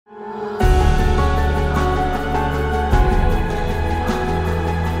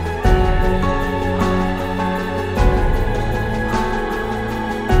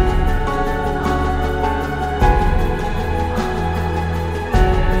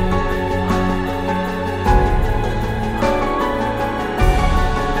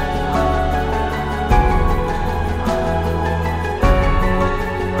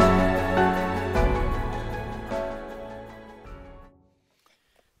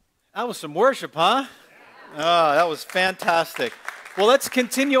That was some worship, huh? Oh, that was fantastic. Well, let's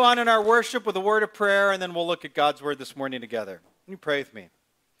continue on in our worship with a word of prayer, and then we'll look at God's word this morning together. You pray with me.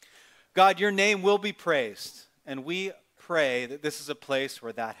 God, your name will be praised, and we pray that this is a place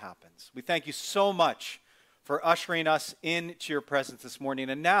where that happens. We thank you so much for ushering us into your presence this morning,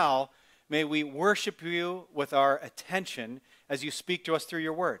 and now may we worship you with our attention as you speak to us through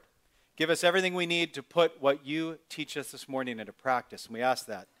your word. Give us everything we need to put what you teach us this morning into practice, and we ask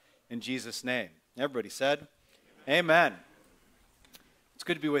that in Jesus' name. Everybody said, Amen. It's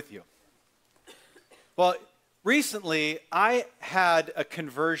good to be with you. Well, recently I had a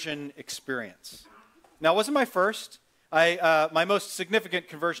conversion experience. Now, it wasn't my first. My most significant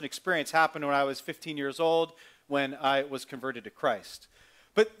conversion experience happened when I was 15 years old, when I was converted to Christ.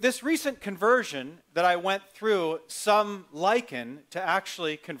 But this recent conversion that I went through, some liken to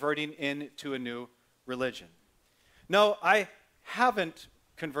actually converting into a new religion. No, I haven't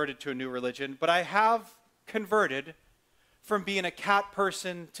converted to a new religion, but I have converted from being a cat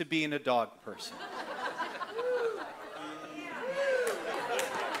person to being a dog person.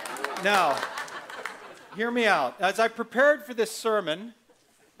 Now, hear me out. As I prepared for this sermon,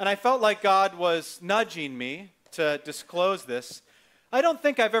 and I felt like God was nudging me to disclose this, I don't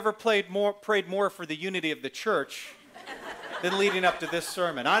think I've ever prayed more for the unity of the church than leading up to this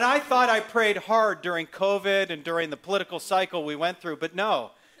sermon. And I thought I prayed hard during COVID and during the political cycle we went through, but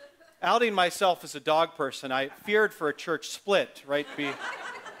no. Outing myself as a dog person, I feared for a church split right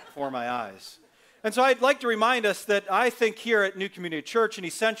before my eyes. And so I'd like to remind us that I think here at New Community Church, in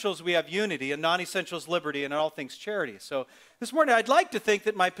essentials we have unity, and non-essentials liberty, and in all things charity. So this morning I'd like to think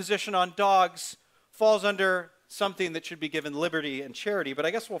that my position on dogs falls under something that should be given liberty and charity, but I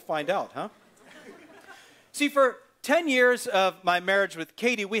guess we'll find out, huh? See, for 10 years of my marriage with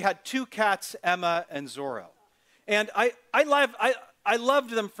Katie, we had two cats, Emma and Zorro. And I loved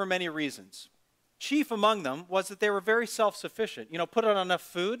them for many reasons. Chief among them was that they were very self-sufficient. You know, put on enough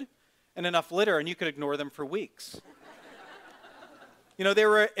food and enough litter and you could ignore them for weeks. You know, they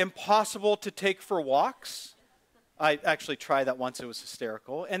were impossible to take for walks. I actually tried that once. It was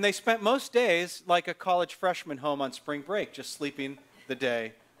hysterical. And they spent most days like a college freshman home on spring break, just sleeping the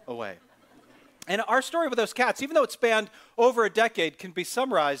day away. And our story with those cats, even though it spanned over a decade, can be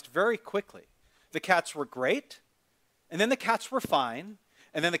summarized very quickly. The cats were great, and then the cats were fine,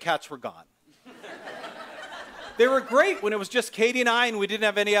 and then the cats were gone. They were great when it was just Katie and I, and we didn't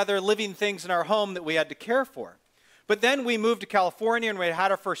have any other living things in our home that we had to care for. But then we moved to California, and we had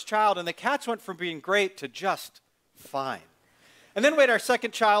our first child, and the cats went from being great to just fine. And then we had our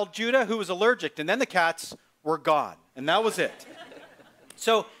second child, Judah, who was allergic, and then the cats were gone, and that was it.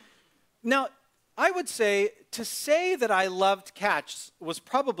 So now, I would say, to say that I loved cats was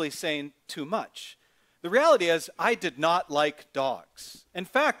probably saying too much. The reality is, I did not like dogs. In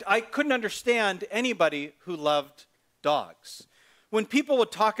fact, I couldn't understand anybody who loved dogs. When people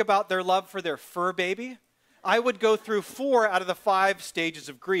would talk about their love for their fur baby, I would go through 4 out of the 5 stages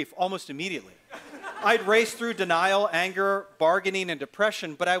of grief almost immediately. I'd race through denial, anger, bargaining, and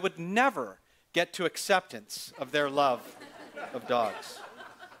depression, but I would never get to acceptance of their love of dogs.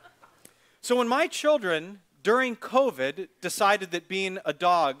 So when my children, during COVID, decided that being a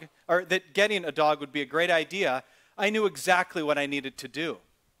dog, or that getting a dog would be a great idea, I knew exactly what I needed to do.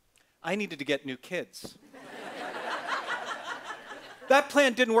 I needed to get new kids. That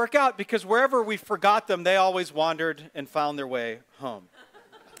plan didn't work out because wherever we forgot them, they always wandered and found their way home.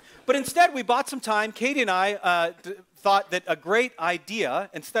 But instead, we bought some time. Katie and I thought that a great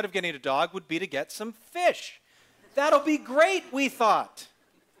idea, instead of getting a dog, would be to get some fish. That'll be great, we thought.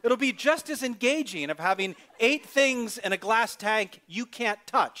 It'll be just as engaging of having 8 things in a glass tank you can't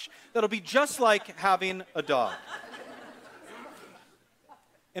touch. That'll be just like having a dog.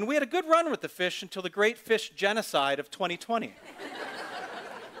 And we had a good run with the fish until the great fish genocide of 2020.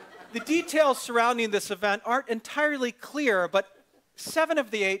 The details surrounding this event aren't entirely clear, but 7 of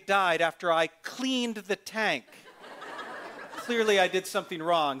the 8 died after I cleaned the tank. Clearly, I did something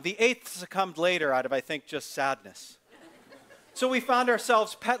wrong. The 8th succumbed later out of, I think, just sadness. So we found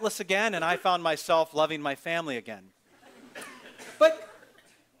ourselves petless again, and I found myself loving my family again. But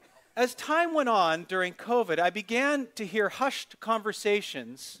as time went on during COVID, I began to hear hushed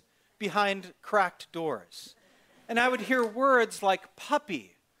conversations behind cracked doors. And I would hear words like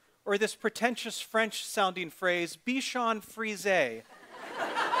puppy, or this pretentious French-sounding phrase, Bichon Frise,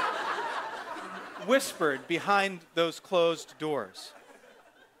 whispered behind those closed doors.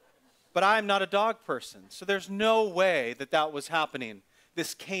 But I'm not a dog person, so there's no way that that was happening,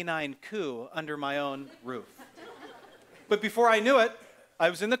 this canine coup under my own roof. But before I knew it, I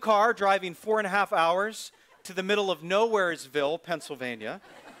was in the car driving 4.5 hours to the middle of Nowheresville, Pennsylvania,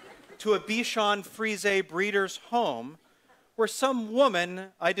 to a Bichon Frise breeder's home where some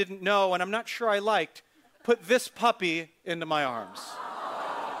woman I didn't know and I'm not sure I liked put this puppy into my arms.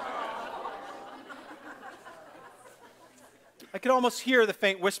 I could almost hear the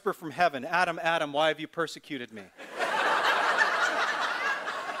faint whisper from heaven, "Adam, Adam, why have you persecuted me?"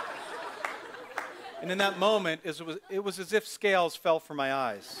 And in that moment, it was as if scales fell from my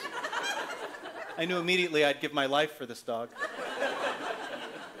eyes. I knew immediately I'd give my life for this dog.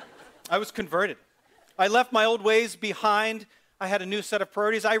 I was converted. I left my old ways behind. I had a new set of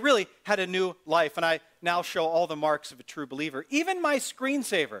priorities. I really had a new life, and I now show all the marks of a true believer. Even my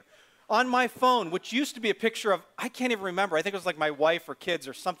screensaver on my phone, which used to be a picture of, I can't even remember, I think it was like my wife or kids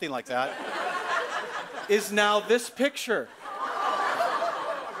or something like that, is now this picture.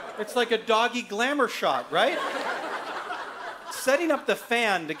 It's like a doggy glamour shot, right? Setting up the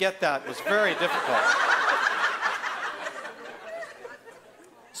fan to get that was very difficult.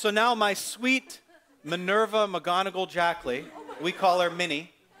 So now my sweet Minerva McGonagall Jackley, we call her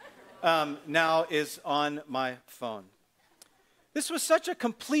Minnie, now is on my phone. This was such a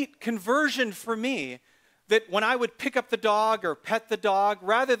complete conversion for me that when I would pick up the dog or pet the dog,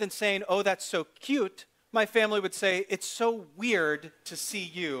 rather than saying, "Oh, that's so cute," my family would say, "It's so weird to see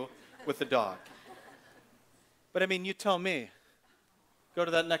you with the dog." But I mean, you tell me. Go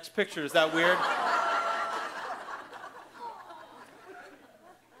to that next picture. Is that weird?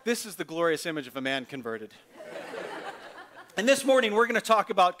 This is the glorious image of a man converted. And this morning, we're going to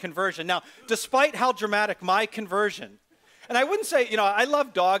talk about conversion. Now, despite how dramatic my conversion, and I wouldn't say, I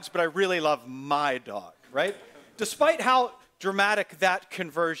love dogs, but I really love my dog, right? Despite how dramatic that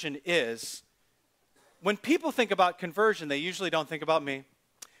conversion is, when people think about conversion, they usually don't think about me.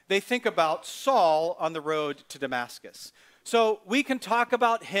 They think about Saul on the road to Damascus. So we can talk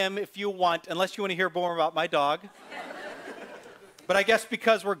about him if you want, unless you want to hear more about my dog. But I guess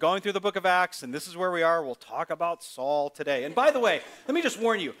because we're going through the book of Acts and this is where we are, we'll talk about Saul today. And by the way, let me just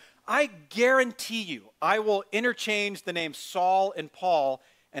warn you, I guarantee you I will interchange the names Saul and Paul,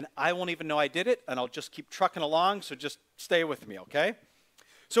 and I won't even know I did it, and I'll just keep trucking along, so just stay with me, okay?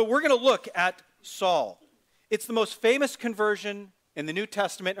 So we're going to look at Saul. It's the most famous conversion in the New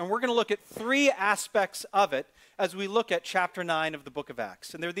Testament, and we're going to look at three aspects of it as we look at chapter 9 of the book of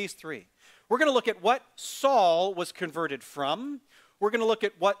Acts. And they're these three. We're going to look at what Saul was converted from. We're going to look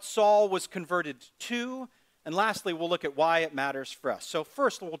at what Saul was converted to. And lastly, we'll look at why it matters for us. So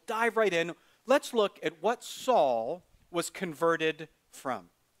first, we'll dive right in. Let's look at what Saul was converted from.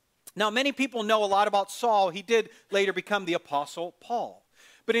 Now, many people know a lot about Saul. He did later become the Apostle Paul.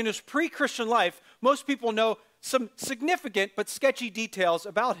 But in his pre-Christian life, most people know some significant but sketchy details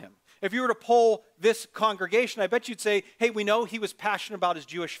about him. If you were to poll this congregation, I bet you'd say, hey, we know he was passionate about his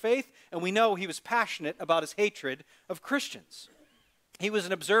Jewish faith, and we know he was passionate about his hatred of Christians. He was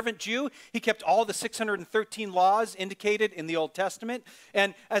an observant Jew. He kept all the 613 laws indicated in the Old Testament.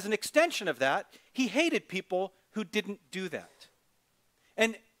 And as an extension of that, he hated people who didn't do that.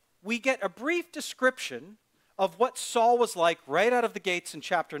 And we get a brief description of what Saul was like right out of the gates in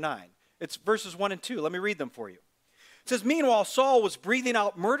chapter 9. It's verses 1 and 2. Let me read them for you. It says, "Meanwhile, Saul was breathing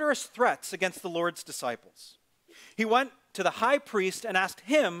out murderous threats against the Lord's disciples. He went to the high priest and asked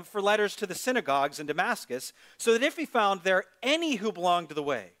him for letters to the synagogues in Damascus, so that if he found there any who belonged to the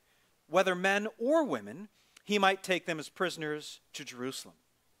way, whether men or women, he might take them as prisoners to Jerusalem."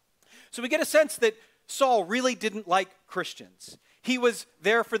 So we get a sense that Saul really didn't like Christians. He was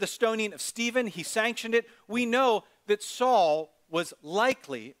there for the stoning of Stephen. He sanctioned it. We know that Saul was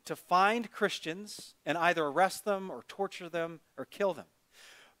likely to find Christians and either arrest them or torture them or kill them.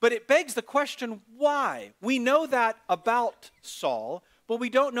 But it begs the question, why? We know that about Saul, but we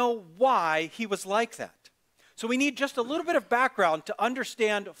don't know why he was like that. So we need just a little bit of background to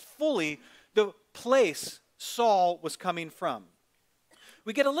understand fully the place Saul was coming from.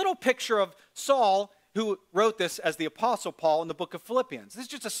 We get a little picture of Saul, who wrote this as the Apostle Paul in the book of Philippians. This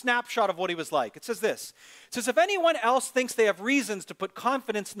is just a snapshot of what he was like. It says this. It says, "If anyone else thinks they have reasons to put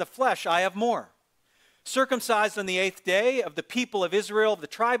confidence in the flesh, I have more. Circumcised on the 8th day, of the people of Israel, of the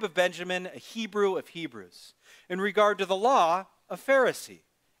tribe of Benjamin, a Hebrew of Hebrews. In regard to the law, a Pharisee.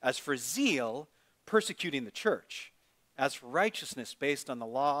 As for zeal, persecuting the church. As for righteousness based on the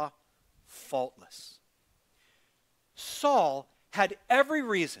law, faultless." Saul had every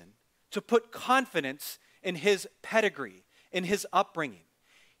reason to put confidence in his pedigree, in his upbringing.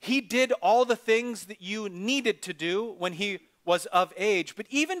 He did all the things that you needed to do when he was of age. But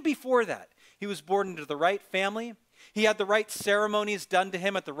even before that, he was born into the right family. He had the right ceremonies done to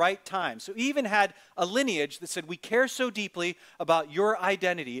him at the right time. So he even had a lineage that said, we care so deeply about your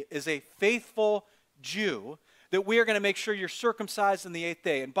identity as a faithful Jew that we are going to make sure you're circumcised on the 8th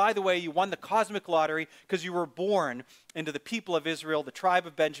day. And by the way, you won the cosmic lottery because you were born into the people of Israel, the tribe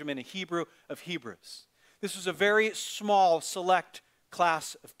of Benjamin, a Hebrew of Hebrews. This was a very small, select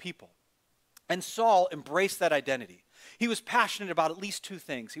class of people. And Saul embraced that identity. He was passionate about at least two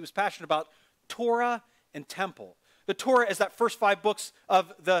things. He was passionate about Torah and temple. The Torah is that first 5 books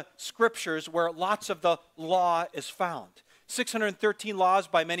of the scriptures where lots of the law is found. 613 laws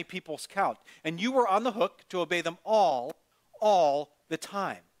by many people's count. And you were on the hook to obey them all the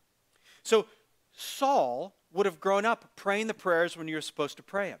time. So Saul would have grown up praying the prayers when you were supposed to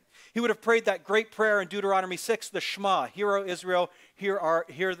pray them. He would have prayed that great prayer in Deuteronomy 6, the Shema, Hear, O Israel, Hear,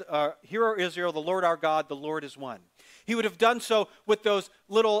 O Israel, the Lord our God, the Lord is one. He would have done so with those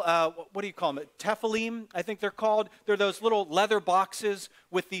little, what do you call them? Tephilim, I think they're called. They're those little leather boxes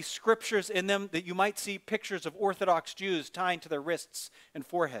with the scriptures in them that you might see pictures of Orthodox Jews tying to their wrists and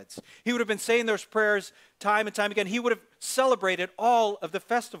foreheads. He would have been saying those prayers time and time again. He would have celebrated all of the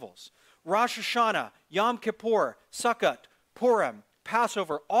festivals. Rosh Hashanah, Yom Kippur, Sukkot, Purim,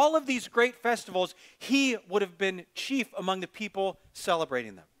 Passover, all of these great festivals, he would have been chief among the people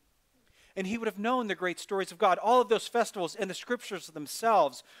celebrating them. And he would have known the great stories of God. All of those festivals and the scriptures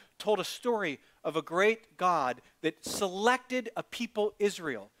themselves told a story of a great God that selected a people,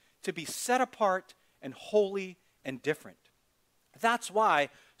 Israel, to be set apart and holy and different. That's why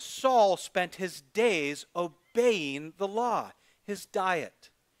Saul spent his days obeying the law, his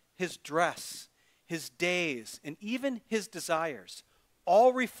diet, his dress, his days, and even his desires,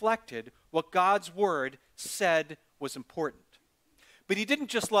 all reflected what God's word said was important. But he didn't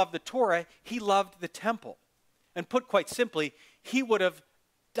just love the Torah, he loved the temple. And put quite simply, he would have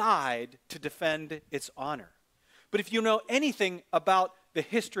died to defend its honor. But if you know anything about the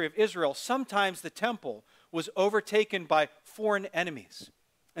history of Israel, sometimes the temple was overtaken by foreign enemies.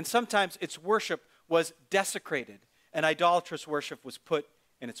 And sometimes its worship was desecrated and idolatrous worship was put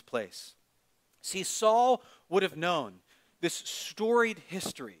in its place. See, Saul would have known this storied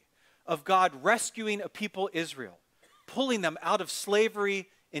history of God rescuing a people, Israel, pulling them out of slavery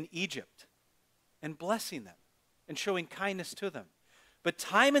in Egypt and blessing them and showing kindness to them. But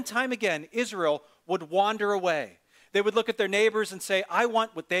time and time again, Israel would wander away. They would look at their neighbors and say, I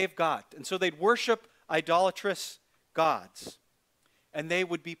want what they've got. And so they'd worship idolatrous gods. And they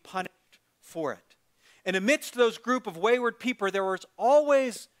would be punished for it. And amidst those group of wayward people, there was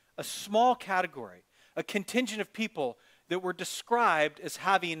always a small category, a contingent of people that were described as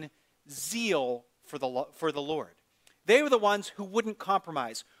having zeal for the Lord. They were the ones who wouldn't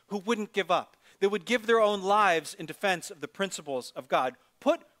compromise, who wouldn't give up. They would give their own lives in defense of the principles of God.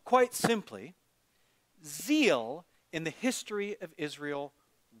 Put quite simply, zeal in the history of Israel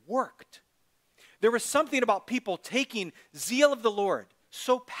worked. There was something about people taking zeal of the Lord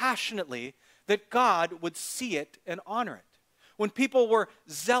so passionately that God would see it and honor it. When people were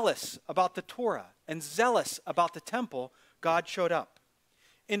zealous about the Torah and zealous about the temple, God showed up.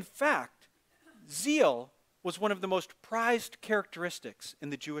 In fact, zeal was one of the most prized characteristics in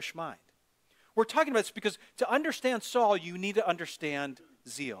the Jewish mind. We're talking about this because to understand Saul, you need to understand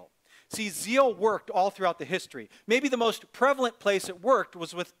zeal. See, zeal worked all throughout the history. Maybe the most prevalent place it worked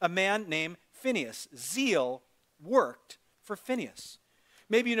was with a man named Phinehas. Zeal worked for Phinehas.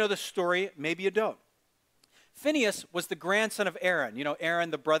 Maybe you know the story, maybe you don't. Phinehas was the grandson of Aaron. You know Aaron,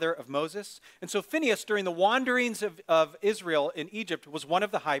 the brother of Moses? And so Phinehas, during the wanderings of Israel in Egypt, was one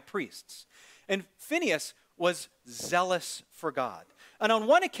of the high priests. And Phinehas was zealous for God. And on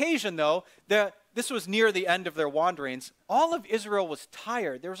one occasion, though, this was near the end of their wanderings, all of Israel was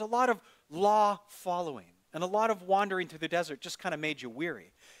tired. There was a lot of law following, and a lot of wandering through the desert just kind of made you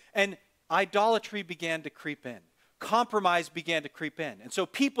weary. And idolatry began to creep in. Compromise began to creep in. And so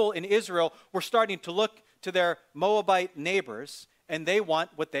people in Israel were starting to look to their Moabite neighbors, and they want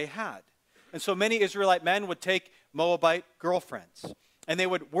what they had. And so many Israelite men would take Moabite girlfriends, and they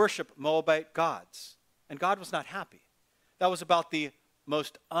would worship Moabite gods. And God was not happy. That was about the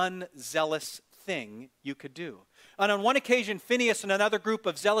most unzealous thing you could do. And on one occasion, Phinehas and another group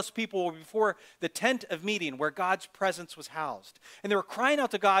of zealous people were before the tent of meeting where God's presence was housed. And they were crying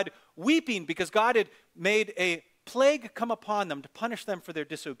out to God, weeping because God had made a plague come upon them to punish them for their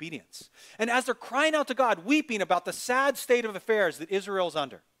disobedience. And as they're crying out to God, weeping about the sad state of affairs that Israel's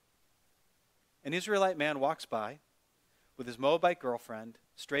under, an Israelite man walks by with his Moabite girlfriend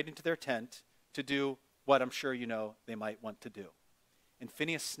straight into their tent to do what I'm sure you know they might want to do. And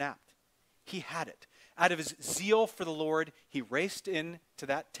Phinehas snapped. He had it. Out of his zeal for the Lord, he raced into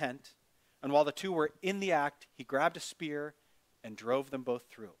that tent, and while the two were in the act, he grabbed a spear and drove them both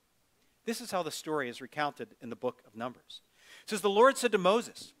through. This is how the story is recounted in the book of Numbers. It says, the Lord said to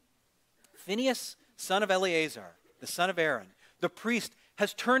Moses, Phinehas, son of Eleazar, the son of Aaron, the priest,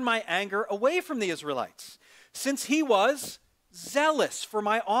 has turned my anger away from the Israelites, since he was zealous for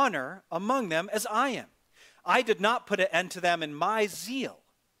my honor among them as I am. I did not put an end to them in my zeal.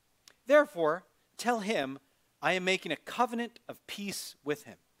 Therefore, tell him I am making a covenant of peace with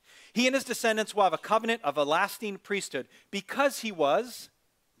him. He and his descendants will have a covenant of a lasting priesthood because he was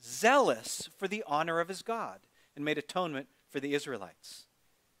zealous for the honor of his God and made atonement for the Israelites.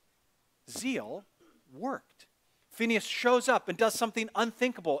 Zeal worked. Phinehas shows up and does something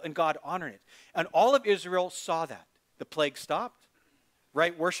unthinkable, and God honored it. And all of Israel saw that. The plague stopped.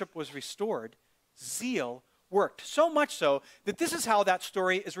 Right worship was restored. Zeal worked. So much so that this is how that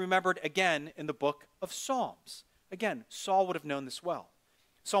story is remembered again in the book of Psalms. Again, Saul would have known this well.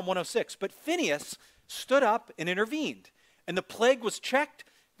 Psalm 106. But Phinehas stood up and intervened, and the plague was checked.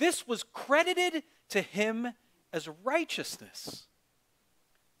 This was credited to him as righteousness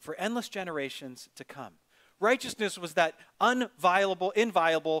for endless generations to come. Righteousness was that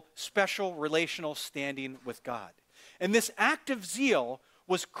inviolable, special relational standing with God. And this act of zeal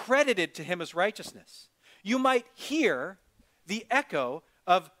was credited to him as righteousness. You might hear the echo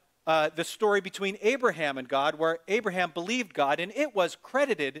of the story between Abraham and God, where Abraham believed God, and it was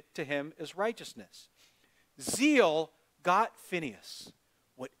credited to him as righteousness. Zeal got Phinehas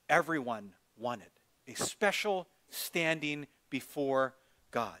what everyone wanted, a special standing before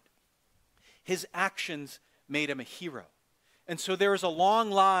God. His actions made him a hero. And so there is a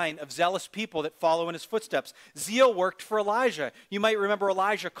long line of zealous people that follow in his footsteps. Zeal worked for Elijah. You might remember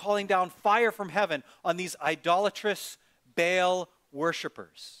Elijah calling down fire from heaven on these idolatrous Baal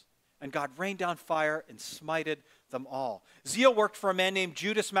worshipers. And God rained down fire and smited them all. Zeal worked for a man named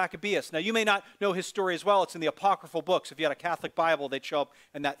Judas Maccabeus. Now, you may not know his story as well. It's in the apocryphal books. If you had a Catholic Bible, they'd show up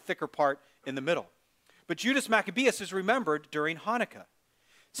in that thicker part in the middle. But Judas Maccabeus is remembered during Hanukkah.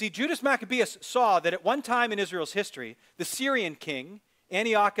 See, Judas Maccabeus saw that at one time in Israel's history, the Syrian king,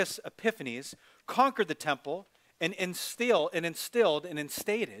 Antiochus Epiphanes, conquered the temple and instilled and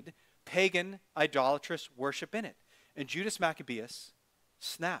instated pagan, idolatrous worship in it. And Judas Maccabeus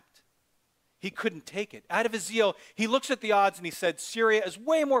snapped. He couldn't take it. Out of his zeal, he looks at the odds and he said, Syria is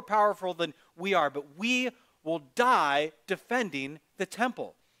way more powerful than we are, but we will die defending the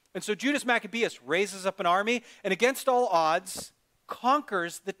temple. And so Judas Maccabeus raises up an army and against all odds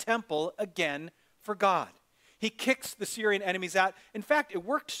conquers the temple again for God. He kicks the Syrian enemies out. In fact, it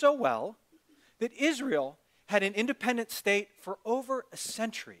worked so well that Israel had an independent state for over a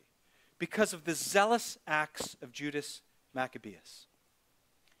century because of the zealous acts of Judas Maccabeus.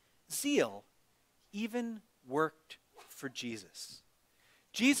 Zeal even worked for Jesus.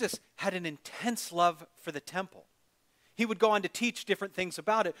 Jesus had an intense love for the temple. He would go on to teach different things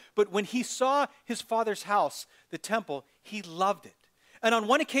about it, but when he saw his Father's house, the temple, he loved it. And on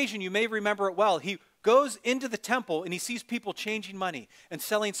one occasion, you may remember it well, he goes into the temple and he sees people changing money and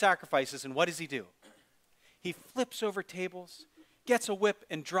selling sacrifices, and what does he do? He flips over tables, gets a whip,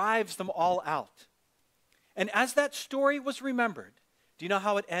 and drives them all out. And as that story was remembered, do you know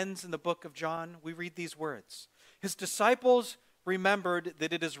how it ends in the book of John? We read these words. His disciples remembered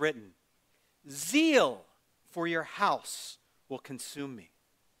that it is written, Zeal for your house will consume me.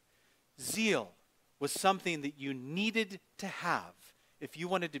 Zeal was something that you needed to have if you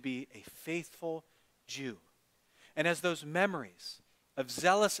wanted to be a faithful Jew. And as those memories of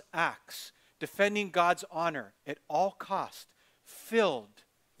zealous acts defending God's honor at all cost filled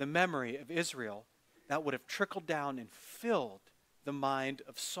the memory of Israel, that would have trickled down and filled the mind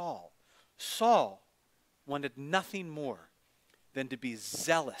of Saul. Saul wanted nothing more than to be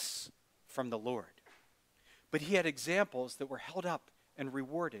zealous from the Lord. But he had examples that were held up and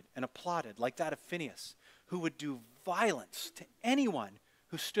rewarded and applauded, like that of Phinehas, who would do violence to anyone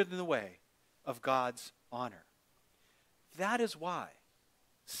who stood in the way of God's honor. That is why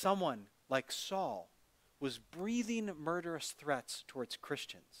someone like Saul was breathing murderous threats towards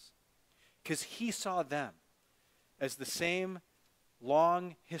Christians, because he saw them as the same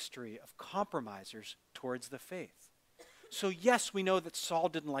long history of compromisers towards the faith. So yes, we know that Saul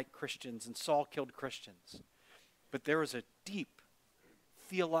didn't like Christians and Saul killed Christians, but there was a deep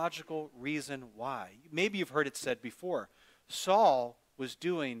theological reason why. Maybe you've heard it said before. Saul was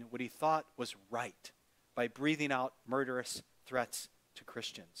doing what he thought was right by breathing out murderous threats to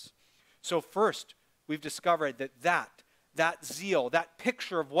Christians. So first, we've discovered that zeal, that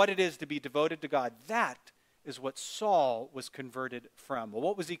picture of what it is to be devoted to God, that is what Saul was converted from. Well,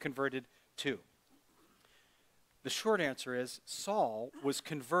 what was he converted to? The short answer is Saul was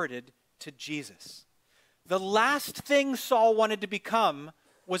converted to Jesus. The last thing Saul wanted to become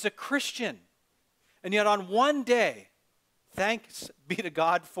was a Christian. And yet on one day, thanks be to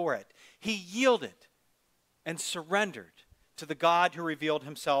God for it, he yielded and surrendered to the God who revealed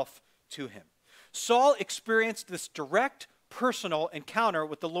himself to him. Saul experienced this direct, personal encounter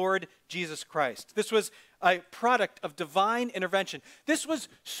with the Lord Jesus Christ. This was a product of divine intervention. This was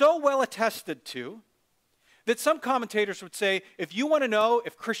so well attested to that some commentators would say, if you want to know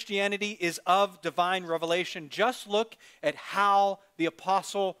if Christianity is of divine revelation, just look at how the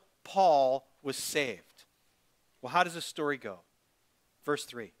Apostle Paul was saved. Well, how does this story go? Verse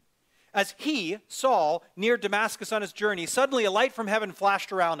 3. As he, Saul, neared Damascus on his journey, suddenly a light from heaven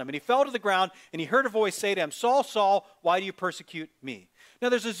flashed around him, and he fell to the ground, and he heard a voice say to him, Saul, Saul, why do you persecute me? Now,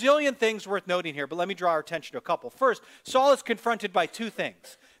 there's a zillion things worth noting here, but let me draw our attention to a couple. First, Saul is confronted by two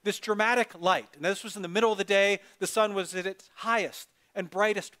things. This dramatic light, and this was in the middle of the day, the sun was at its highest and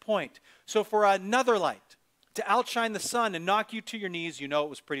brightest point. So for another light to outshine the sun and knock you to your knees, you know it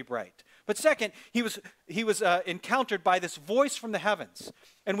was pretty bright. But second, he was encountered by this voice from the heavens.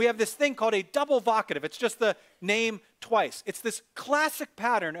 And we have this thing called a double vocative. It's just the name twice. It's this classic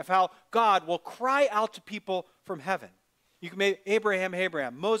pattern of how God will cry out to people from heaven. You can make Abraham,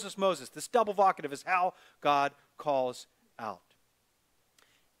 Abraham, Moses, Moses. This double vocative is how God calls out.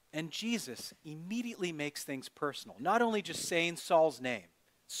 And Jesus immediately makes things personal. Not only just saying Saul's name,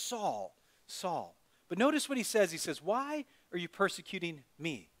 Saul, Saul. But notice what he says. He says, why are you persecuting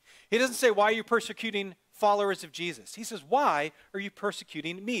me? He doesn't say, why are you persecuting followers of Jesus? He says, why are you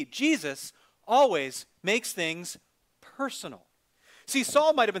persecuting me? Jesus always makes things personal. See,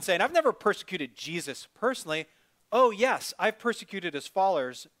 Saul might have been saying, I've never persecuted Jesus personally. Oh, yes, I've persecuted his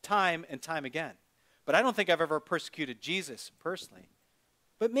followers time and time again. But I don't think I've ever persecuted Jesus personally.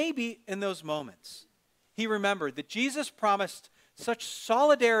 But maybe in those moments, he remembered that Jesus promised such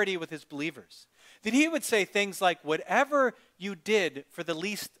solidarity with his believers that he would say things like, whatever you did for the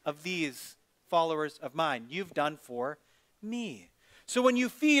least of these followers of mine, you've done for me. So when you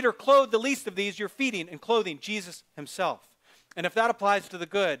feed or clothe the least of these, you're feeding and clothing Jesus himself. And if that applies to the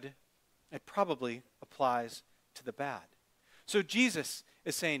good, it probably applies to the bad. So Jesus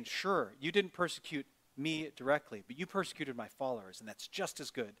is saying, sure, you didn't persecute me directly, but you persecuted my followers, and that's just as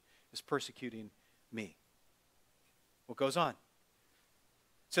good as persecuting me. What goes on?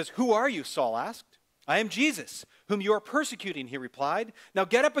 It says, who are you, Saul asked. I am Jesus, whom you are persecuting, he replied. Now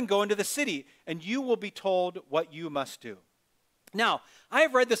get up and go into the city, and you will be told what you must do. Now, I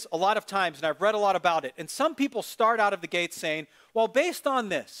have read this a lot of times, and I've read a lot about it, and some people start out of the gate saying, well, based on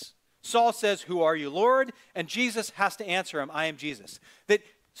this, Saul says, who are you, Lord? And Jesus has to answer him, I am Jesus. That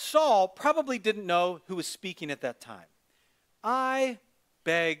Saul probably didn't know who was speaking at that time. I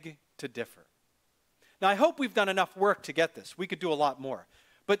beg to differ. Now, I hope we've done enough work to get this. We could do a lot more.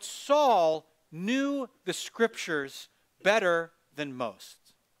 But Saul knew the scriptures better than most.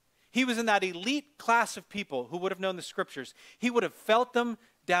 He was in that elite class of people who would have known the scriptures. He would have felt them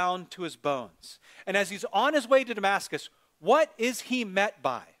down to his bones. And as he's on his way to Damascus, what is he met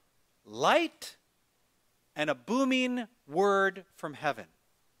by? Light and a booming word from heaven.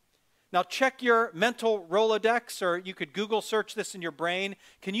 Now check your mental Rolodex, or you could Google search this in your brain.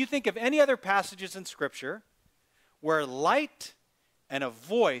 Can you think of any other passages in Scripture where light and a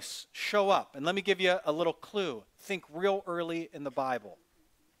voice show up? And let me give you a little clue. Think real early in the Bible.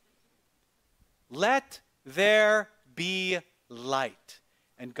 Let there be light.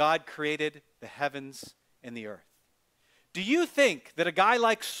 And God created the heavens and the earth. Do you think that a guy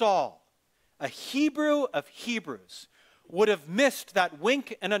like Saul, a Hebrew of Hebrews, would have missed that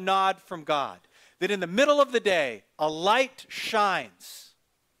wink and a nod from God, that in the middle of the day, a light shines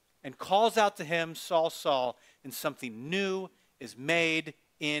and calls out to him, Saul, Saul, and something new is made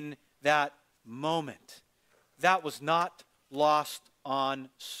in that moment? That was not lost on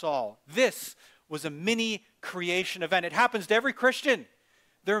Saul. This was a mini creation event. It happens to every Christian.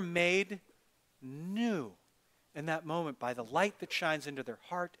 They're made new in that moment by the light that shines into their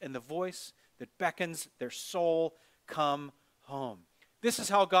heart and the voice that beckons their soul, come home. This is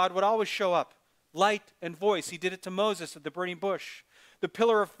how God would always show up. Light and voice. He did it to Moses at the burning bush. The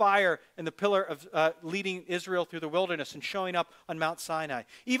pillar of fire and the pillar of leading Israel through the wilderness and showing up on Mount Sinai.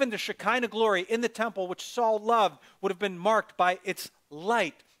 Even the Shekinah glory in the temple, which Saul loved, would have been marked by its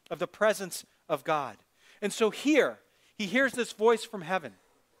light of the presence of God. And so here, he hears this voice from heaven.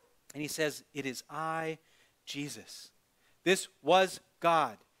 And he says, it is I, Jesus. This was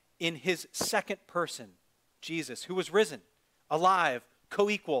God in his second person, Jesus, who was risen, alive,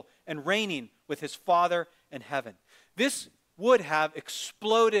 co-equal, and reigning with his Father in heaven. This would have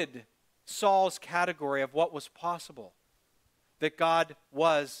exploded Saul's category of what was possible, that God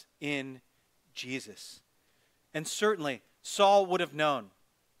was in Jesus. And certainly, Saul would have known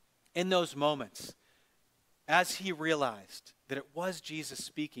in those moments, as he realized that it was Jesus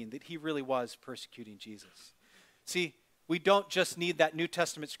speaking, that he really was persecuting Jesus. See, we don't just need that New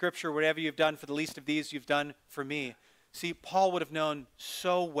Testament scripture, whatever you've done for the least of these, you've done for me. See, Paul would have known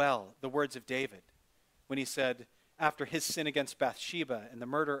so well the words of David when he said, after his sin against Bathsheba and the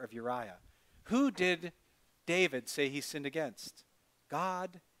murder of Uriah, who did David say he sinned against?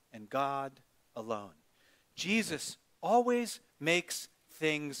 God and God alone. Jesus always makes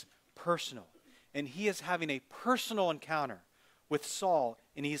things personal, and he is having a personal encounter with Saul,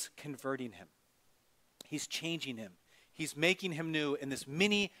 and he's converting him. He's changing him. He's making him new in this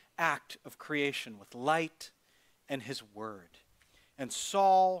mini act of creation with light and his word. And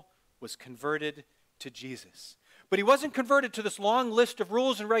Saul was converted to Jesus. But he wasn't converted to this long list of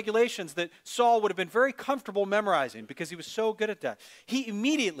rules and regulations that Saul would have been very comfortable memorizing because he was so good at that. He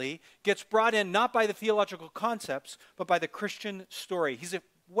immediately gets brought in not by the theological concepts, but by the Christian story.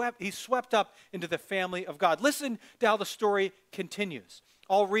 He's swept up into the family of God. Listen to how the story continues.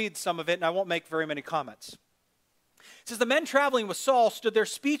 I'll read some of it, and I won't make very many comments. It says, the men traveling with Saul stood there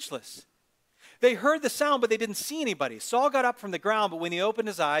speechless. They heard the sound, but they didn't see anybody. Saul got up from the ground, but when he opened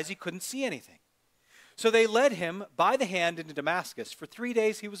his eyes, he couldn't see anything. So they led him by the hand into Damascus. For 3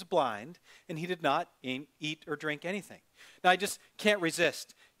 days he was blind, and he did not eat or drink anything. Now, I just can't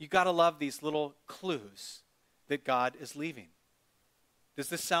resist. You got to love these little clues that God is leaving. Does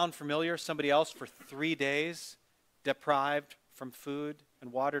this sound familiar? Somebody else for 3 days deprived from food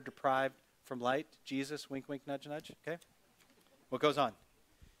and water, deprived from light. Jesus, wink, wink, nudge, nudge. Okay? What goes on?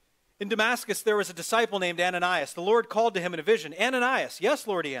 In Damascus, there was a disciple named Ananias. The Lord called to him in a vision. Ananias, yes,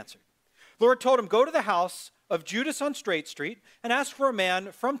 Lord, he answered. The Lord told him, go to the house of Judas on Straight Street and ask for a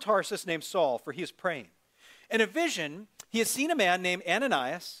man from Tarsus named Saul, for he is praying. In a vision, he has seen a man named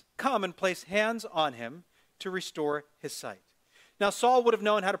Ananias come and place hands on him to restore his sight. Now, Saul would have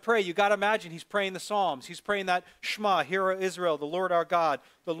known how to pray. You got to imagine he's praying the Psalms. He's praying that Shema, Hear, O Israel, the Lord our God,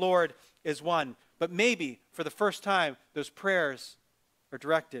 the Lord is one. But maybe for the first time, those prayers are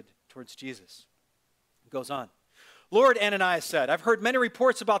directed towards Jesus. It goes on. Lord, Ananias said, I've heard many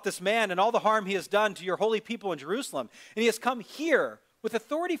reports about this man and all the harm he has done to your holy people in Jerusalem. And he has come here with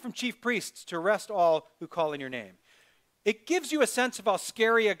authority from chief priests to arrest all who call in your name. It gives you a sense of how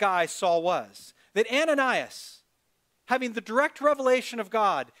scary a guy Saul was. That Ananias, having the direct revelation of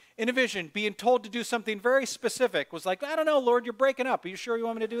God in a vision, being told to do something very specific, was like, I don't know, Lord, you're breaking up. Are you sure you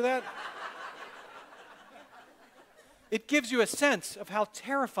want me to do that? It gives you a sense of how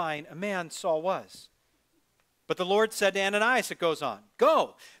terrifying a man Saul was. But the Lord said to Ananias, it goes on,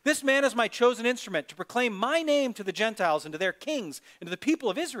 go, this man is my chosen instrument to proclaim my name to the Gentiles and to their kings and to the people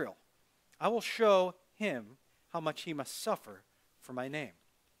of Israel. I will show him how much he must suffer for my name.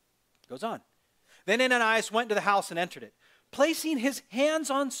 It goes on. Then Ananias went to the house and entered it. Placing his hands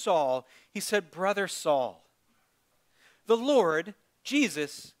on Saul, he said, Brother Saul, the Lord,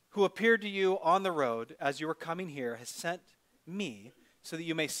 Jesus, who appeared to you on the road as you were coming here, has sent me so that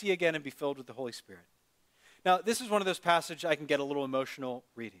you may see again and be filled with the Holy Spirit. Now, this is one of those passages I can get a little emotional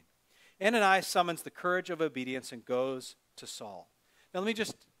reading. Ananias summons the courage of obedience and goes to Saul. Now, let me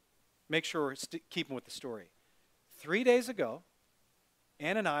just make sure we're keeping with the story. 3 days ago,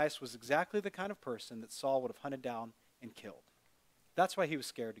 Ananias was exactly the kind of person that Saul would have hunted down and killed. That's why he was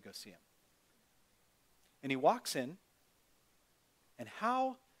scared to go see him. And he walks in, and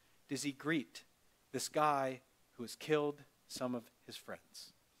how does he greet this guy who has killed some of his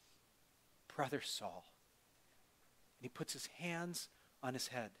friends? Brother Saul. And he puts his hands on his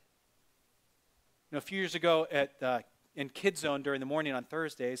head. You know, a few years ago in Kids Zone during the morning on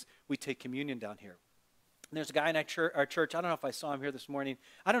Thursdays, we take communion down here. And there's a guy in our church, I don't know if I saw him here this morning.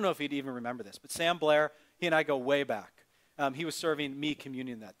 I don't know if he'd even remember this, but Sam Blair, he and I go way back. He was serving me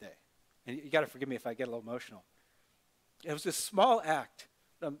communion that day. And you got to forgive me if I get a little emotional. It was this small act.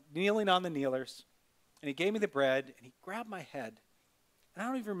 I'm kneeling on the kneelers, and he gave me the bread, and he grabbed my head. And I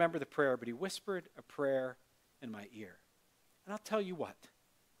don't even remember the prayer, but he whispered a prayer in my ear. And I'll tell you what,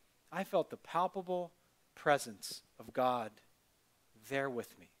 I felt the palpable presence of God there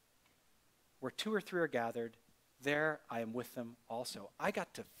with me. Where 2 or 3 are gathered, there I am with them also. I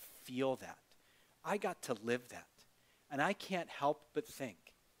got to feel that. I got to live that. And I can't help but think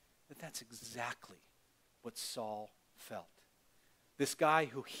that that's exactly what Saul felt. This guy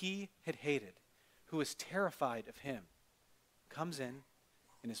who he had hated, who was terrified of him, comes in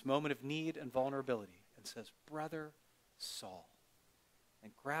his moment of need and vulnerability and says, Brother Saul,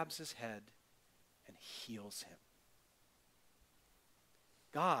 and grabs his head and heals him.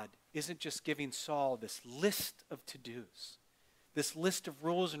 God isn't just giving Saul this list of to-dos, this list of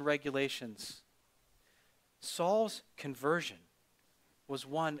rules and regulations. Saul's conversion was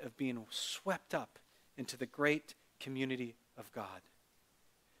one of being swept up into the great community of God.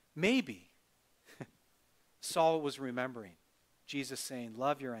 Maybe Saul was remembering Jesus saying,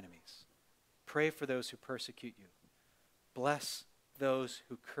 love your enemies, pray for those who persecute you, bless those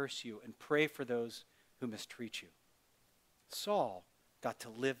who curse you, and pray for those who mistreat you. Saul got to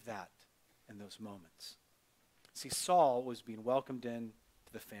live that in those moments. See, Saul was being welcomed in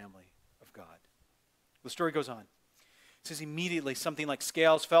to the family of God. The story goes on. It says immediately something like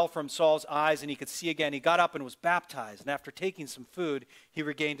scales fell from Saul's eyes and he could see again. He got up and was baptized, and after taking some food, he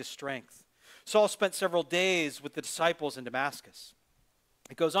regained his strength. Saul spent several days with the disciples in Damascus.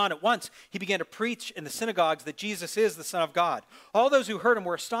 It goes on, at once he began to preach in the synagogues that Jesus is the Son of God. All those who heard him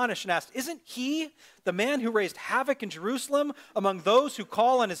were astonished and asked, isn't he the man who raised havoc in Jerusalem among those who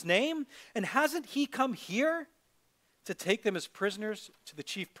call on his name? And hasn't he come here to take them as prisoners to the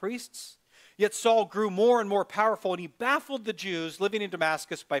chief priests? Yet Saul grew more and more powerful, and he baffled the Jews living in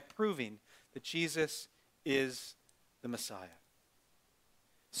Damascus by proving that Jesus is the Messiah.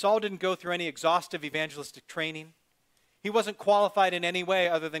 Saul didn't go through any exhaustive evangelistic training. He wasn't qualified in any way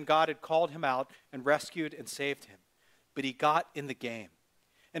other than God had called him out and rescued and saved him. But he got in the game.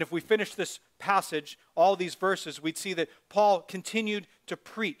 And if we finish this passage, all these verses, we'd see that Paul continued to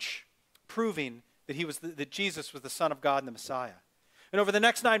preach, proving that that Jesus was the Son of God and the Messiah. And over the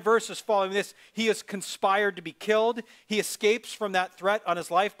next 9 verses following this, he is conspired to be killed. He escapes from that threat on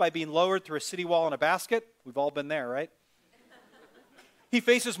his life by being lowered through a city wall in a basket. We've all been there, right? He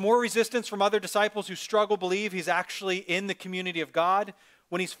faces more resistance from other disciples who struggle to believe he's actually in the community of God.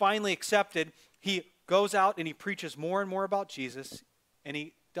 When he's finally accepted, he goes out and he preaches more and more about Jesus, and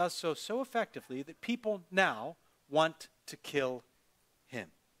he does so effectively that people now want to kill him.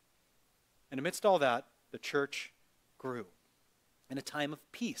 And amidst all that, the church grew. And a time of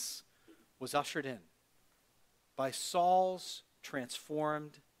peace was ushered in by Saul's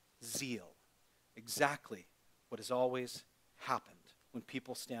transformed zeal. Exactly what has always happened when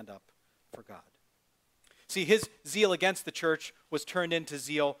people stand up for God. See, his zeal against the church was turned into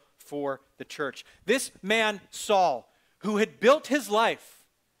zeal for the church. This man, Saul, who had built his life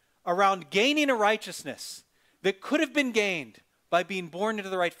around gaining a righteousness that could have been gained by being born into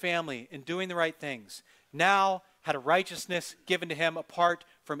the right family and doing the right things, now had a righteousness given to him apart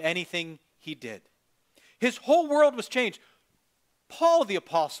from anything he did. His whole world was changed. Paul the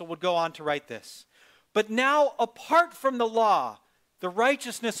apostle would go on to write this. But now, apart from the law, the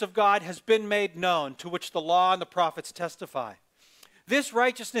righteousness of God has been made known, to which the law and the prophets testify. This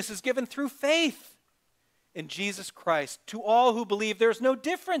righteousness is given through faith in Jesus Christ to all who believe. There's no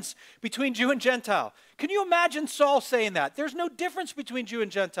difference between Jew and Gentile. Can you imagine Saul saying that? There's no difference between Jew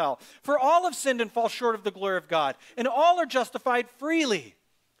and Gentile. For all have sinned and fall short of the glory of God, and all are justified freely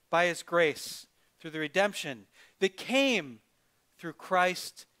by his grace through the redemption that came through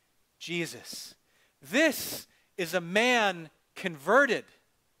Christ Jesus. This is a man converted.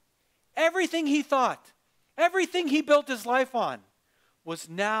 Everything he thought, everything he built his life on was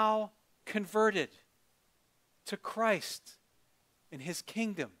now converted to Christ and his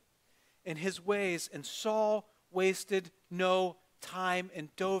kingdom and his ways. And Saul wasted no time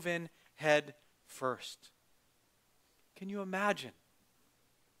and dove in head first. Can you imagine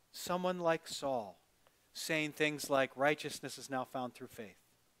someone like Saul saying things like righteousness is now found through faith?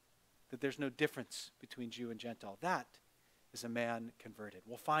 That there's no difference between Jew and Gentile. That is a man converted.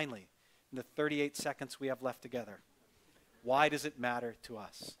 Well, finally, in the 38 seconds we have left together, why does it matter to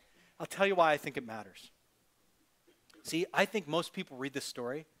us? I'll tell you why I think it matters. See, I think most people read this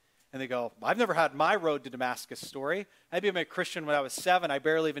story and they go, I've never had my road to Damascus story. I became a Christian when I was 7. I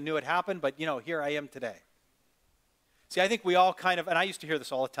barely even knew it happened, but here I am today. See, I think we all kind of, and I used to hear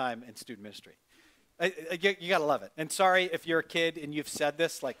this all the time in student ministry. You got to love it. And sorry if you're a kid and you've said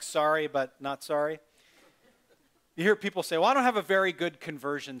this, like sorry but not sorry. You hear people say, well, I don't have a very good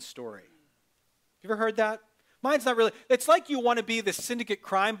conversion story. You ever heard that? Mine's not really. It's like you want to be the syndicate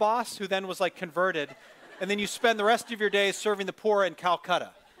crime boss who then was like converted, and then you spend the rest of your days serving the poor in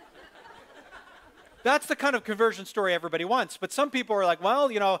Calcutta. That's the kind of conversion story everybody wants. But some people are like,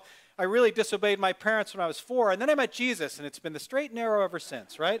 well, I really disobeyed my parents when I was 4, and then I met Jesus, and it's been the straight and narrow ever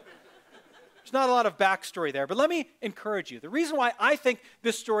since, right? There's not a lot of backstory there. But let me encourage you. The reason why I think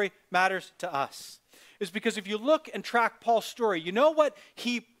this story matters to us is because if you look and track Paul's story, you know what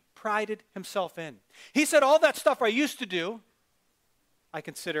he prided himself in. He said, all that stuff I used to do, I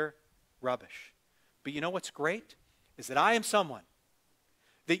consider rubbish. But you know what's great? Is that I am someone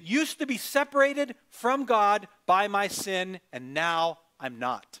that used to be separated from God by my sin, and now I'm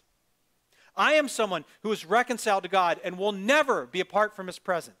not. I am someone who is reconciled to God and will never be apart from his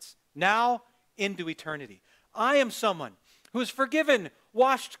presence, now into eternity. I am someone who is forgiven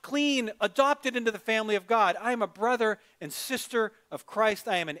washed clean, adopted into the family of God. I am a brother and sister of Christ.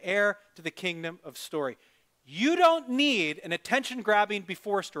 I am an heir to the kingdom of story. You don't need an attention-grabbing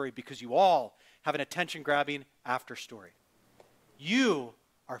before story because you all have an attention-grabbing after story. You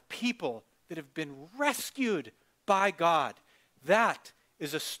are people that have been rescued by God. That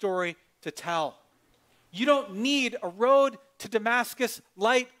is a story to tell. You don't need a road to Damascus,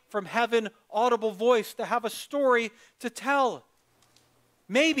 light from heaven, audible voice to have a story to tell.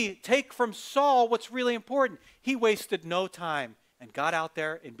 Maybe take from Saul what's really important. He wasted no time and got out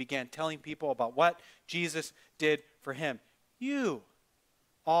there and began telling people about what Jesus did for him. You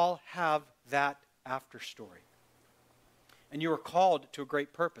all have that after story. And you are called to a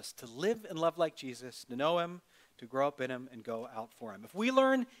great purpose, to live and love like Jesus, to know him, to grow up in him, and go out for him. If we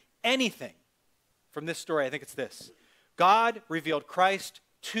learn anything from this story, I think it's this. God revealed Christ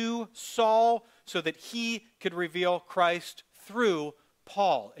to Saul so that he could reveal Christ through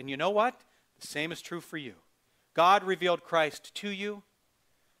Paul. And you know what? The same is true for you. God revealed Christ to you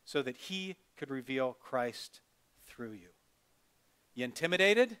so that he could reveal Christ through you. You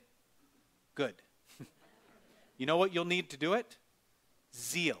intimidated? Good. You know what you'll need to do it?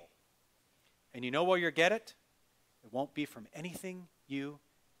 Zeal. And you know where you'll get it? It won't be from anything you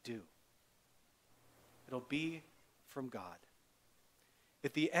do. It'll be from God.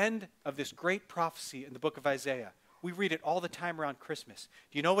 At the end of this great prophecy in the book of Isaiah, we read it all the time around Christmas.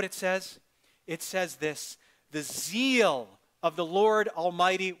 Do you know what it says? It says this: the zeal of the Lord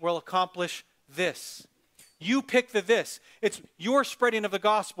Almighty will accomplish this. You pick the this. It's your spreading of the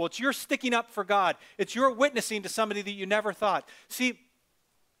gospel. It's your sticking up for God. It's your witnessing to somebody that you never thought. See,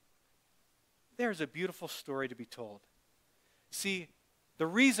 there's a beautiful story to be told. See, the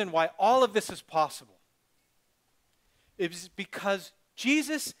reason why all of this is possible is because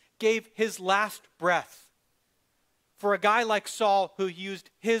Jesus gave his last breath for a guy like Saul who used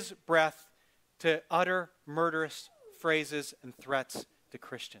his breath to utter murderous phrases and threats to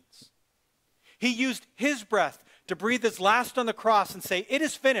Christians. He used his breath to breathe his last on the cross and say, "It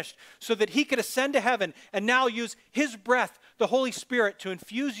is finished," so that he could ascend to heaven and now use his breath, the Holy Spirit, to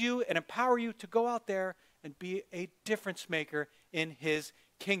infuse you and empower you to go out there and be a difference maker in his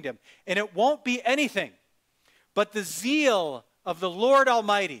kingdom. And it won't be anything but the zeal of the Lord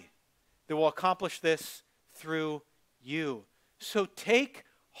Almighty that will accomplish this through you. So take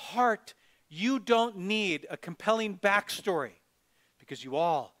heart. You don't need a compelling backstory because you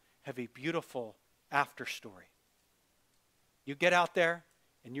all have a beautiful after story. You get out there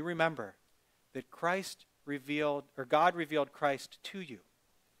and you remember that God revealed Christ to you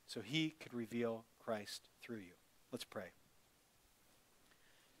so he could reveal Christ through you. Let's pray.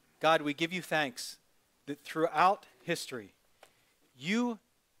 God, we give you thanks that throughout history, you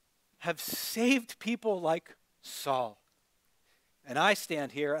have saved people like Saul. And I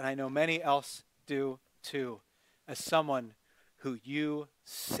stand here, and I know many else do too, as someone who you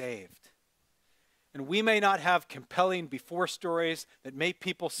saved. And we may not have compelling before stories that make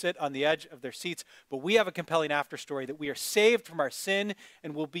people sit on the edge of their seats, but we have a compelling after story that we are saved from our sin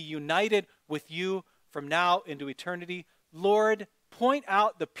and will be united with you from now into eternity. Lord, point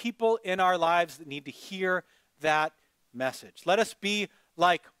out the people in our lives that need to hear that message. Let us be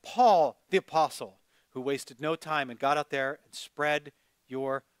like Paul the apostle, who wasted no time and got out there and spread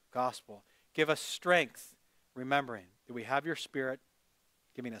your gospel. Give us strength, remembering that we have your Spirit,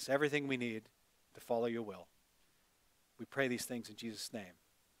 giving us everything we need to follow your will. We pray these things in Jesus' name.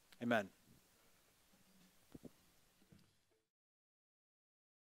 Amen.